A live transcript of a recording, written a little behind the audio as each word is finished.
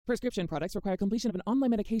Prescription products require completion of an online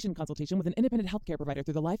medication consultation with an independent healthcare provider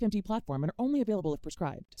through the LifeMD platform and are only available if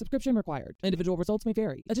prescribed. Subscription required. Individual results may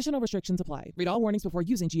vary. Additional restrictions apply. Read all warnings before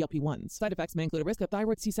using GLP-1s. Side effects may include a risk of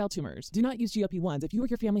thyroid C-cell tumors. Do not use GLP-1s if you or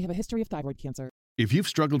your family have a history of thyroid cancer. If you've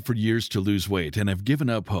struggled for years to lose weight and have given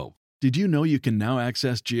up hope, did you know you can now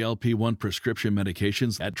access GLP-1 prescription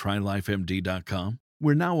medications at TryLifeMD.com?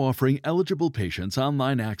 We're now offering eligible patients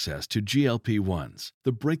online access to GLP-1s,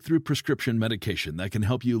 the breakthrough prescription medication that can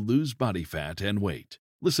help you lose body fat and weight.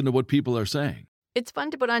 Listen to what people are saying. It's fun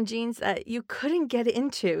to put on jeans that you couldn't get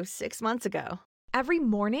into 6 months ago. Every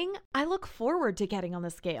morning, I look forward to getting on the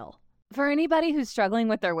scale. For anybody who's struggling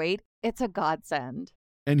with their weight, it's a godsend.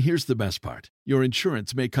 And here's the best part. Your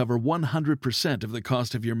insurance may cover 100% of the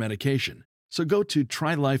cost of your medication. So go to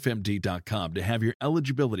TryLifeMD.com to have your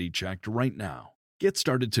eligibility checked right now. Get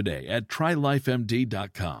started today at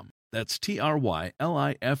TryLifeMD.com. That's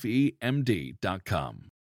TryLifeMD.com.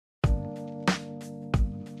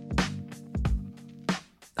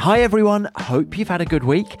 Hi everyone, hope you've had a good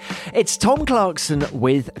week. It's Tom Clarkson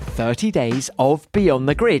with 30 Days of Beyond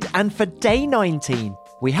the Grid, and for day 19,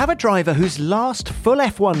 we have a driver whose last full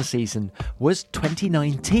F1 season was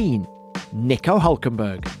 2019, Nico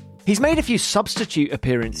Hulkenberg. He's made a few substitute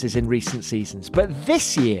appearances in recent seasons, but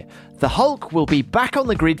this year, the Hulk will be back on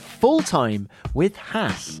the grid full-time with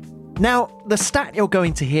Haas. Now, the stat you're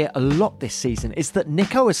going to hear a lot this season is that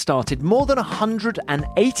Nico has started more than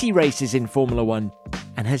 180 races in Formula One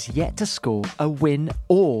and has yet to score a win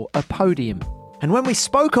or a podium. And when we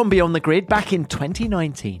spoke on Beyond the Grid back in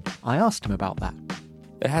 2019, I asked him about that.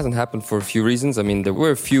 It hasn't happened for a few reasons. I mean, there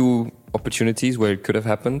were a few opportunities where it could have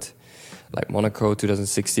happened. Like Monaco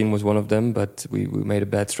 2016 was one of them, but we made a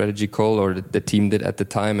bad strategy call, or the team did at the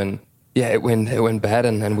time, and yeah, it went bad,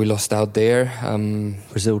 and we lost out there.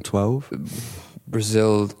 Brazil 12,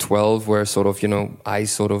 where sort of I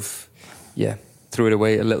threw it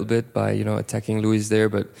away a little bit by attacking Luis there,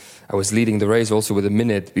 but I was leading the race also with a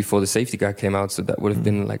minute before the safety car came out, so that would have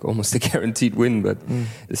been like almost a guaranteed win. But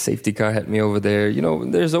the safety car had me over there.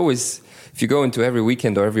 There's always, if you go into every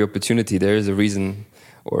weekend or every opportunity, there is a reason.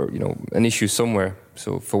 Or an issue somewhere.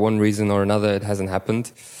 So for one reason or another, it hasn't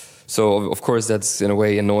happened. So of course that's in a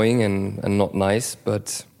way annoying and not nice.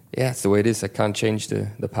 But yeah, it's the way it is. I can't change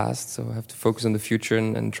the past, so I have to focus on the future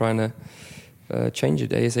and trying to change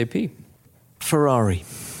it ASAP. Ferrari.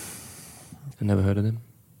 I never heard of them.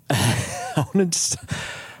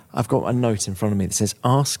 I've got a note in front of me that says,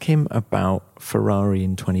 "Ask him about Ferrari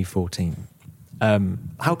in 2014."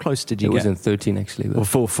 How close did you get? It was in 13 actually. Or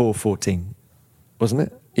 14. Wasn't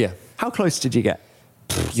it? Yeah. How close did you get?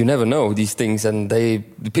 You never know these things, and the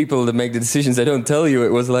people that make the decisions, they don't tell you.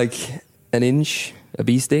 It was like an inch, a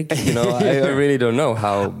bee stick. I really don't know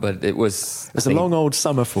how, but it was. It was a long old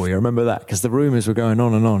summer for you. I remember that because the rumours were going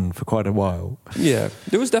on and on for quite a while. Yeah,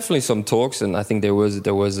 there was definitely some talks, and I think there was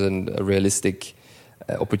a realistic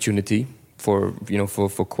opportunity for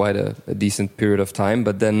quite a decent period of time.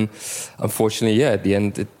 But then, unfortunately, at the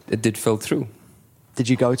end, it did fall through. Did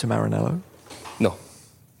you go to Maranello? No,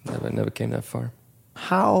 never came that far.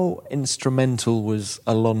 How instrumental was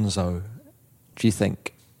Alonso, do you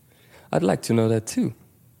think? I'd like to know that too.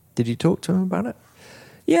 Did you talk to him about it?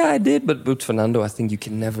 Yeah, I did, but with Fernando, I think you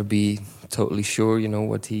can never be totally sure,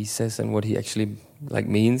 what he says and what he actually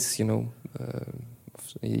means,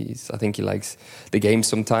 I think he likes the game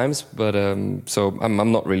sometimes, but so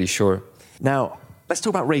I'm not really sure. Now, let's talk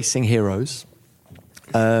about racing heroes.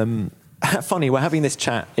 Funny, we're having this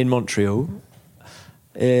chat in Montreal.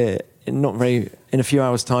 In a few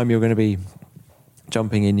hours' time, you're going to be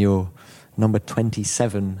jumping in your number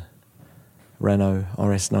 27 Renault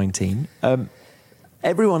RS19.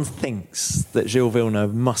 Everyone thinks that Gilles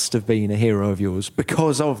Villeneuve must have been a hero of yours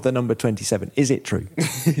because of the number 27. Is it true?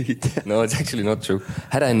 No, it's actually not true.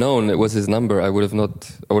 Had I known it was his number, I would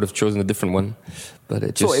have chosen a different one. But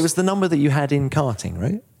it was the number that you had in karting,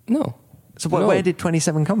 right? No. So where did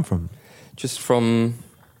 27 come from? Just from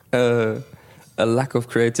a lack of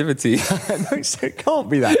creativity. No, so it can't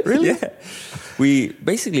be that, really? Yeah.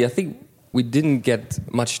 I think we didn't get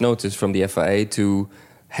much notice from the FIA to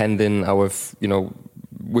hand in our,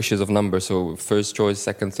 wishes of numbers. So first choice,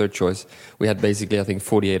 second, third choice. We had basically, I think,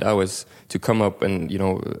 48 hours to come up and,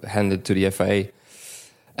 hand it to the FIA.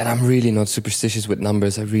 And I'm really not superstitious with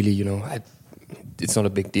numbers. I really, it's not a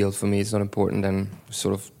big deal for me. It's not important. And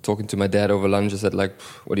sort of talking to my dad over lunch, I said,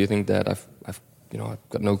 what do you think, Dad? I've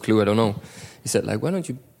got no clue. I don't know. He said, why don't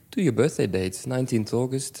you do your birthday dates? 19th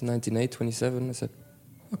August, 1908, 27. I said,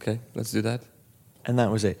 okay, let's do that. And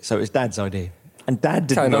that was it. So it was Dad's idea. And Dad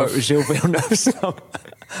didn't know it was Gilles Villeneuve's song.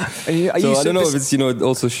 I don't know if it's, it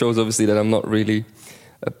also shows obviously that I'm not really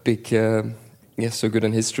a big, so good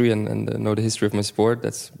in history and know the history of my sport.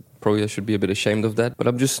 That's probably I should be a bit ashamed of that. But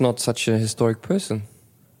I'm just not such a historic person.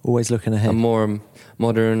 Always looking ahead. I'm more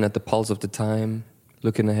modern, at the pulse of the time,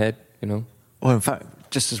 looking ahead, Well, in fact,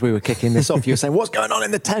 just as we were kicking this off, you were saying, what's going on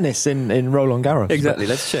in the tennis in Roland Garros? Exactly,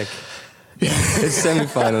 let's check. It's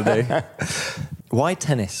semi-final day. Why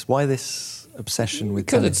tennis? Why this obsession with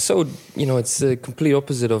because tennis? It's so, it's a complete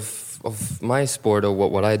opposite of my sport or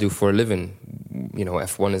what I do for a living.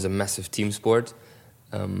 F1 is a massive team sport,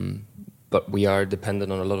 but we are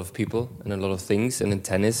dependent on a lot of people and a lot of things. And in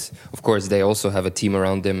tennis, of course, they also have a team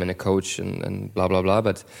around them and a coach and blah, blah, blah.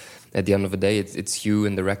 But at the end of the day, it's you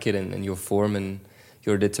and the racket and your form and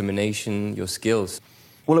your determination, your skills.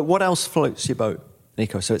 Well, what else floats your boat,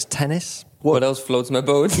 Nico? So it's tennis. What else floats my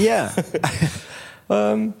boat? Yeah.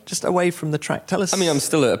 Just away from the track. Tell us. I mean, I'm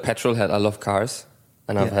still a petrol head. I love cars.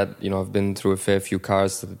 And I've been through a fair few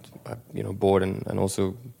cars that I've, bought and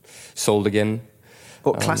also sold again.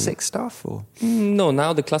 What, classic stuff? Or? No,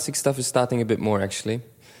 now the classic stuff is starting a bit more, actually.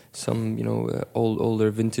 Some, older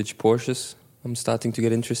vintage Porsches I'm starting to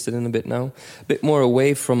get interested in a bit now. A bit more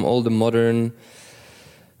away from all the modern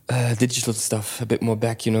digital stuff. A bit more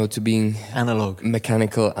back, to being... Analog.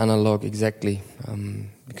 Mechanical, analog, exactly.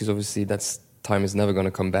 Because obviously that's time is never going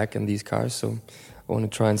to come back in these cars. So I want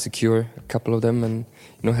to try and secure a couple of them and,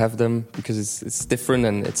 have them because it's different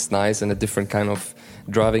and it's nice and a different kind of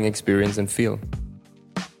driving experience and feel.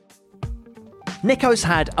 Nico's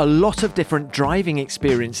had a lot of different driving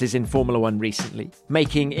experiences in Formula One recently,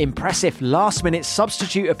 making impressive last-minute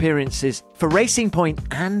substitute appearances for Racing Point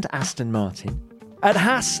and Aston Martin. At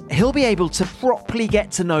Haas, he'll be able to properly get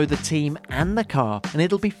to know the team and the car, and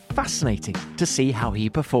it'll be fascinating to see how he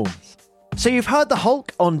performs. So you've heard the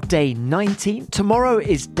Hulk on day 19. Tomorrow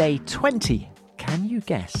is day 20. Can you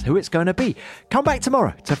guess who it's going to be? Come back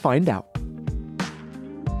tomorrow to find out.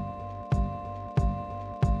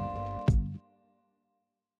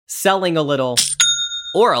 Selling a little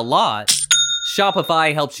or a lot,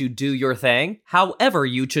 Shopify helps you do your thing, however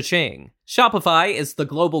you cha-ching. Shopify is the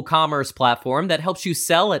global commerce platform that helps you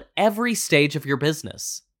sell at every stage of your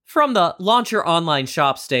business. From the launch your online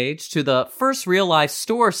shop stage to the first real-life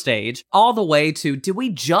store stage, all the way to did we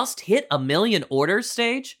just hit 1 million orders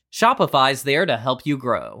stage? Shopify's there to help you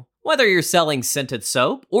grow. Whether you're selling scented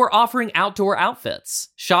soap or offering outdoor outfits,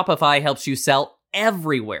 Shopify helps you sell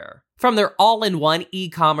everywhere. From their all-in-one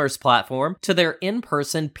e-commerce platform to their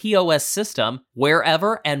in-person POS system,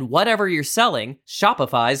 wherever and whatever you're selling,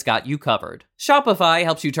 Shopify's got you covered. Shopify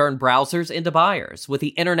helps you turn browsers into buyers with the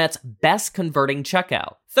internet's best converting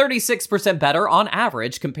checkout, 36% better on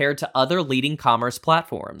average compared to other leading commerce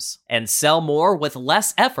platforms. And sell more with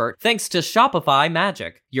less effort thanks to Shopify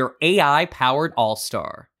Magic, your AI-powered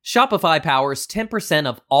all-star. Shopify powers 10%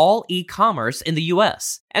 of all e-commerce in the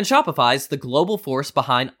US, and Shopify's the global force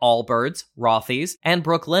behind Allbirds, Rothy's, and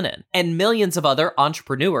Brooklinen, and millions of other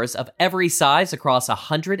entrepreneurs of every size across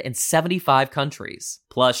 175 countries.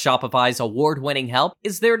 Plus, Shopify's award-winning help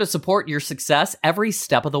is there to support your success every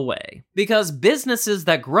step of the way. Because businesses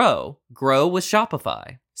that grow with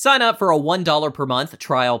Shopify. Sign up for a $1 per month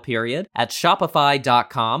trial period at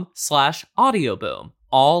shopify.com/audioboom,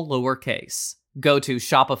 all lowercase. Go to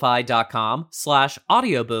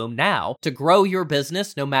shopify.com/audioboom now to grow your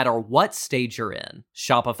business no matter what stage you're in.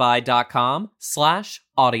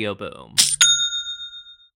 Shopify.com/audioboom.